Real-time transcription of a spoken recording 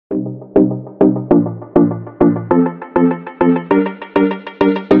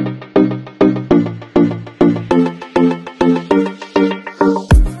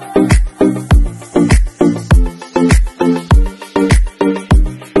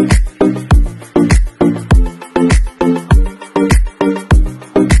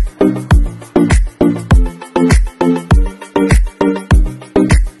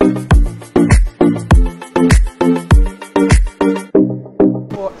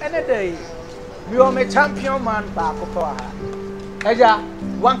day, you are a champion man back of our Eja,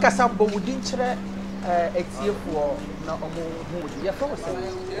 one casambo would intre a year for no more. Your first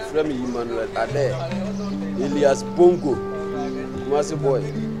Guest Emmanuel Addei, Elias Bongo, Master Boy.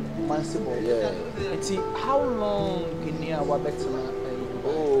 Yeah. See, how long can you have better?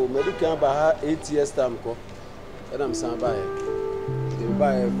 Oh, medical by 8 years time. And I'm saying by it.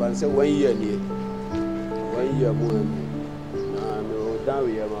 By 1 year near 1 year more. No, down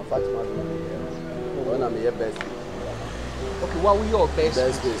here, my Fatima. When I'm your best. Okay, what were your best?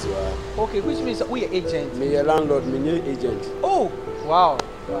 Best place, okay, which means we are agent. Me a landlord, me agent. Oh, wow.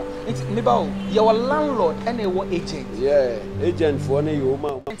 It's about your landlord and your agent. Yeah, agent for any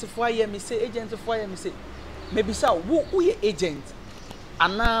woman. Agent for you, me say agent for you, me say. Maybe so. We are agent,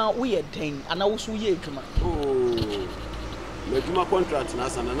 and now we are thing, and now we are juma. Oh, me juma contract na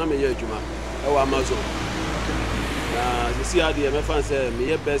sana na me ye juma. E wa Amazon. Na see how the me fan say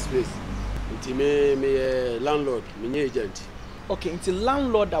me best place. Inti me landlord, me agent. Okay, inti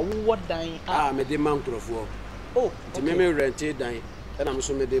landlord that what dying. Ah, me the man crofo. Oh, inti me rent dying. And I'm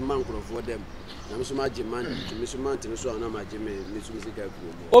so made a man for them. I'm so much man to Miss Mountain, so I'm not Jimmy, Miss Musica.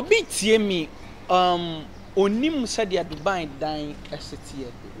 Obi Tiemi, Onim said ya Dubai dying as a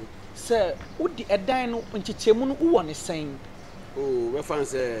tear. Sir, would the Addai into Chemun who one is saying? Oh, we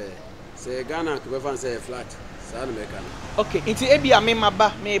fancy say Ghana, we fancy flat. San Meccan. Okay, into Abia may my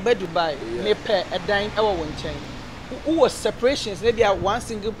ba, may bed Dubai, may pair a dying our one chain. Who was separations, maybe a one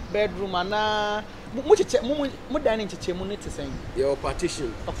single bedroom and more dining to Chemun to saying. Your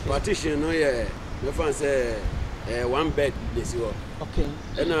partition. Okay. Partition, no, yeah. We fancy one bed this year. Okay.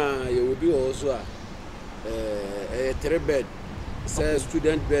 And you will be also a 3-bed. Say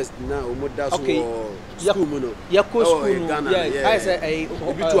student best now, okay. School mono. Yako school. Yeah. I say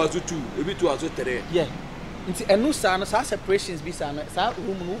a bit to 2, a bit to 3. Yeah. Into a new son, separations be son,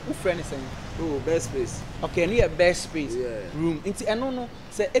 room who friend saying. Oh, best space. Okay, near best space. Yeah. Room. Into a no.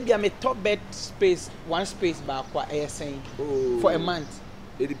 Say, if you have a top bed space, one space back, what I saying for a month.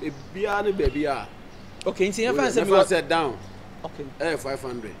 It be any baby. Okay, into your fans set down. Okay.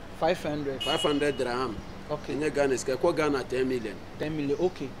 500. 500. 500 dirham. Okay. In Ghana, it's Ghana 10 million. 10 million.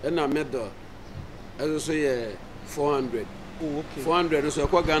 Okay. And I made the also 400. Oh, okay. 400. So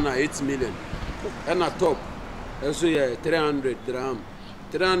Ghana 8 million. And at top, also 300 dirham.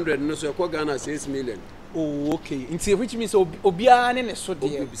 300. No, so Ghana 6 million. Oh, okay. Into which means Obiane and so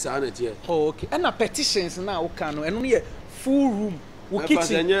dear. Oh, okay. And a petitions now, Okano, and only a full room.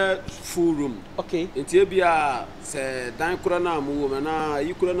 Kitchen full room. Okay. Into Abia say Dan Corona woman,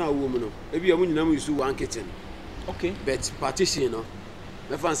 you Corona woman. Maybe a woman is one kitchen. Okay. But partition, no.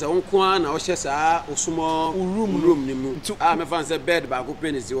 My fans are on Kwan or Shessa or small room. My fans a bed by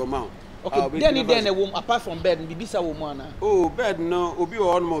open is your mouth. Okay, then a woman apart from bed and Bibisa woman. Oh, bed no, Obi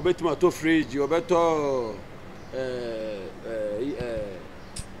on more better to fridge, you better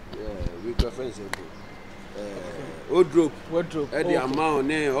we preference. Wardrobe. The amount on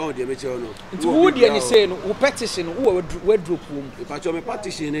the material. Who did you say who petition who wardrobe room? If I told me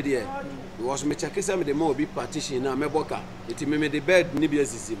partition in there, it was me check some of the more big partition now, Meboka. It made the bed Nibia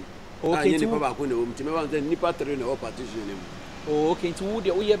system. Okay, to Papa Kuno, to me one then Nipa train or partition. Oh, okay, to wood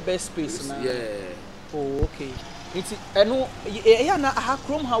your best space now. Yeah. Oh, okay. It's I know I have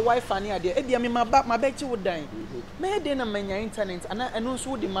chrome her wife and idea. Ebi me my bet you would die. May then my internet and I know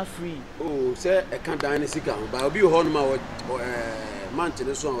so my free. Oh, say I can't dine sick but I'll be home my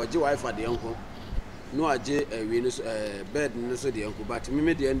mountain so or wife at the uncle. No I bed no so the uncle, but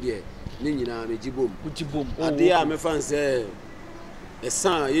me the end there. Nina me jibum. Jibum. Adia me fan say a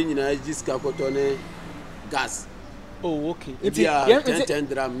son you just cotone gas. Oh, okay. It's 10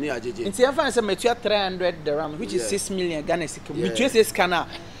 dirham near JJ. It's your fans a 300 dirham, which is 6 million Ghana cedis. We choose this scanner.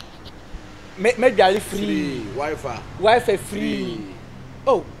 Maybe free. Wi-Fi free.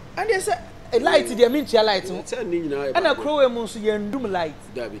 Oh, and there's a light. They mean to light. And a crow moons you doom light.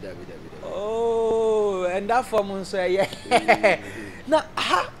 Oh, and that for moons yeah. Now,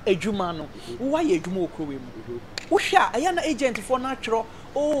 a Jumano. Why a Jumo crow? Usha, I am an agent for natural.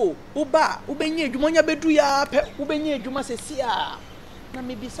 Oh, Uba, Ubenye, Jumonia Beduya, Ubenye, Juma Sesia. Na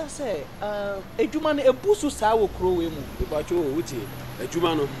maybe say, a Juman, a busu sour crow. If I show which a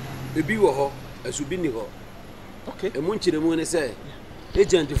Jumano, a biwo, a subinigo. Okay, a munchi the moon say,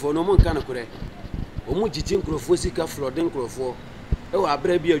 agent for no one can correct. Omujitin Crofosica, Flodin Crofo. Oh, I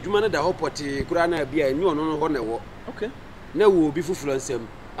break be a Jumana da hopoti, Kurana be a new on. Okay, no will be full.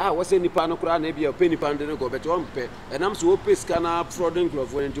 Was any pan of crown, maybe a penny pound and go better on pay, and I'm so opaque scanner, frauding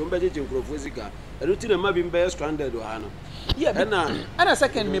cloth, and to embedded in Crofosica, and routine a mabbing bear stranded or Hannah. Yeah, and a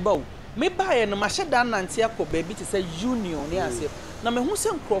second me bow. Me buy and Mashadan and Tiaco baby to say union, yes, na me hu se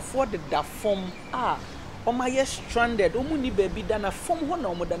nkrofo de da form oma ye stranded omu ni baby da na form ho na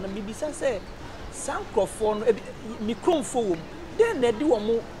omo da na bibisa se san nkrofo no mikrofo wom den na di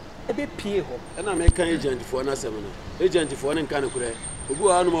omo ebe pie ho na me kan agent for na sem no agent for ne kan kure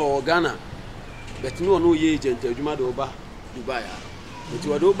ogu anu ma Ghana bet no no ye agent adwuma de oba Dubai enti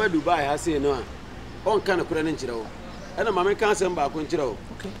wode oba Dubai ha se no on kan kure ne nkire wo na ma me kan sem ba ko nkire wo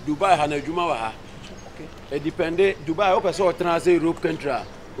Dubai ha na adwuma wa ha it depende Dubai o person otena say Europe country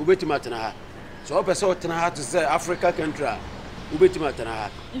obetima tena ha so o person otena ha to say Africa country obetima tena ha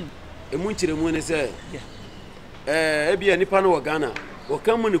emu nkire mu ne say ebia nipa no Ghana o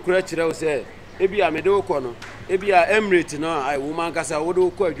kan mu ne kura kire wo say ebia me de wo no ebia Emirates no ai wo man kasa wo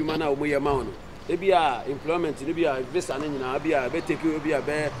de ko adwuma na wo ye ma wo no ebia employment ne bia visa ne nyina bia be take ebia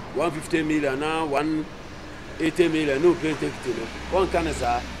be 150 million na 180 million no pay take to no one kan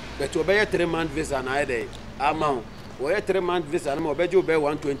sa but obey 3-month visa na Addei amount or 3-month visa na obey you be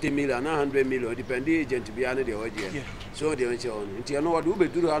 120 million na 100 million depend agent bia na de oje so de onche on nti no wadu be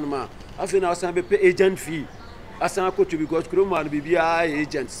duru hanuma afi na asan be pay agent fee asan ko to because kroma no bibia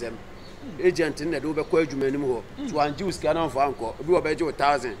agent sem agent na do be ko adwuma nim ho so an juice ka na fa anko obi obey you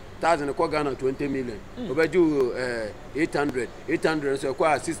 1000 ko Ghana 20 million obey you 800 so ko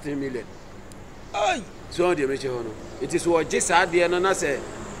 16 million ai so de meche ho no it is what just ade no na say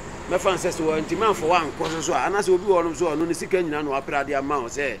me fan say so anti man for one ko so ana say obi wonom so no ne sika nyina no aprade ama o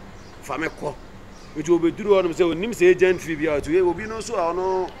say fa me ko etu obeduru wonom say onim say agent fee bia to obi no so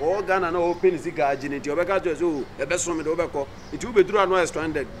ono o Ghana na o pay sika agine ti obeka to so e be so me de obeko etu obeduru ano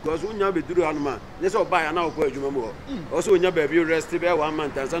stranded because onya beduru anu ma ne say oba na o ko adwuma mu o so onya ba bi rest be 1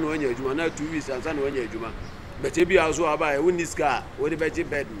 month ansa na onya adwuma na 2 weeks ansa na onya adwuma but e bia so aba e woni sika o de be je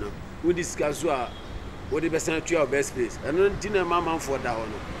bed no woni sika so a o de be san tua best place eno dina mama for da ho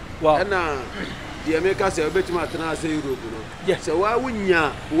no wow na the America say obetima tena say Europe no yes so wa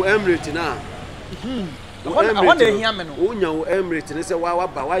wunya wo Emirates na I want to hear me no wunya wo Emirates ne say wa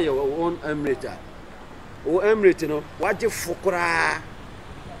ba wa ye wo Emirates wo Emirates no waje fukura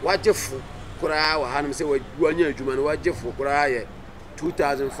wa hanum say wanya adwuma no waje fukura ye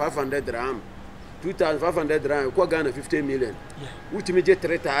 2500 dirham 2500 dirham ko Ghana 50 million ultimate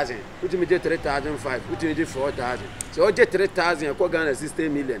 3000 ultimate 3005 ultimate 4000 so o je 3000 ko Ghana 60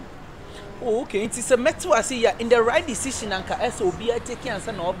 million. Oh, okay, it's a metal I see in the right decision anka SOB taking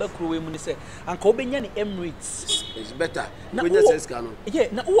answer na obekro we mu ni say anka obenya ni Emirates it's better when you say scan no yeah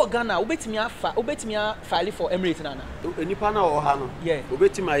na wo Ghana obetimi file for Emirates na nipa na o ha no yeah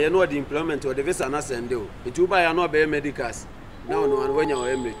obetimi aye no the employment or the visa na send o etu ba ya no be medicals now no an wanya o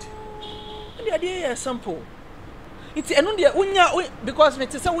Emirates the idea is simple it's eno de unya because me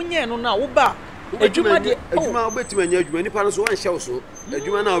say unya no na wo ba adwuma de adwuma obetimi anya adwuma nipa no so wan hyew so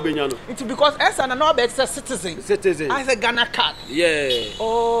adwuma na obenya no it's because esa na no be a citizen as a Ghana card yeah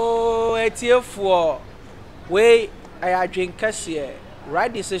oh etiefo we I drink here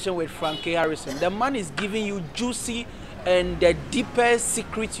right decision with Frankie Harrison the man is giving you juicy and the deepest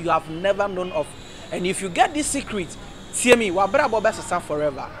secret you have never known of and if you get this secret see me wa bra bo be sesa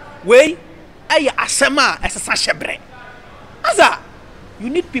forever we aye asema esesa shebre asa you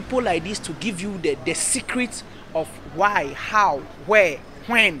need people like this to give you the secret of why, how, where,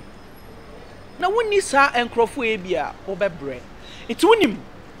 when. Now when you say enkrofo ebia obebre, it's unim.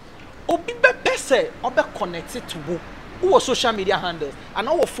 Obi be pese obe connected to who social media handles and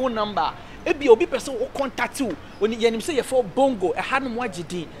our phone number. Ebi obi person o contact you when you say you for bongo e hanu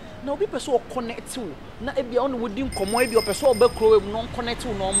wajidi. Na obi person o connect you. Na ebi on wodi nkomo ebi o person obe krowe no connect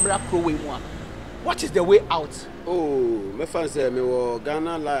you no mbra krowe mu. What is the way out? Oh, me fancy me wo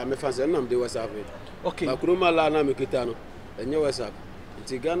Ghana la me fancy nam de WhatsApp. Okay. Akuruma la na me kita no. Enye WhatsApp.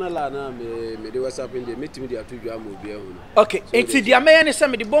 Nti Ghana la na me de WhatsApp inde metimi de atodwa am obi ehunu. Okay. Nti dia me ne se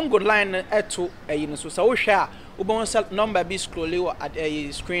me de bongo line eto eyi so sa wo hwe a wo bon number be scroll you at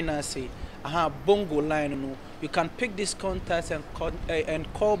a screen and say aha bongo line no you can pick this contact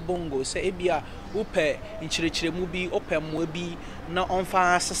and call bongo say ebia upe nchirechire mu bi ope mo bi na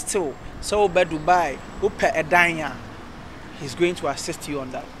onfa still so be Dubai upe edanya he's going to assist you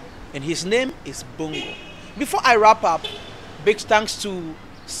on that and his name is Bongo. Before I wrap up, big thanks to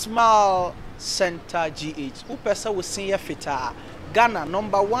Small Center GH upe sa we see fita Ghana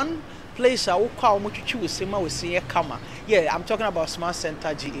 #1 place a ukwa omuchuchu we see ma we see kama yeah I'm talking about Small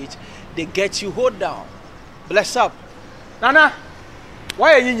Center GH. They get you hold down. Bless up. Nana,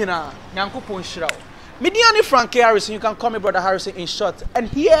 why are you nyina? Nyankopon shiraw. Mediani Frankie Harrison, you can call me Broda Harrison in short. And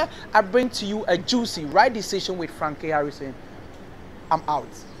here I bring to you a juicy right decision with Frankie Harrison. I'm out.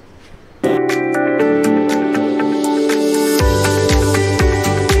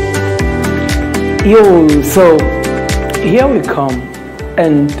 Yo, so here we come.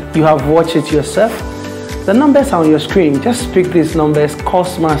 and you have watched it yourself, the numbers are on your screen. Just pick these numbers, call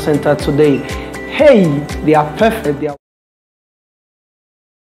Smart Center today. Hey, they are perfect.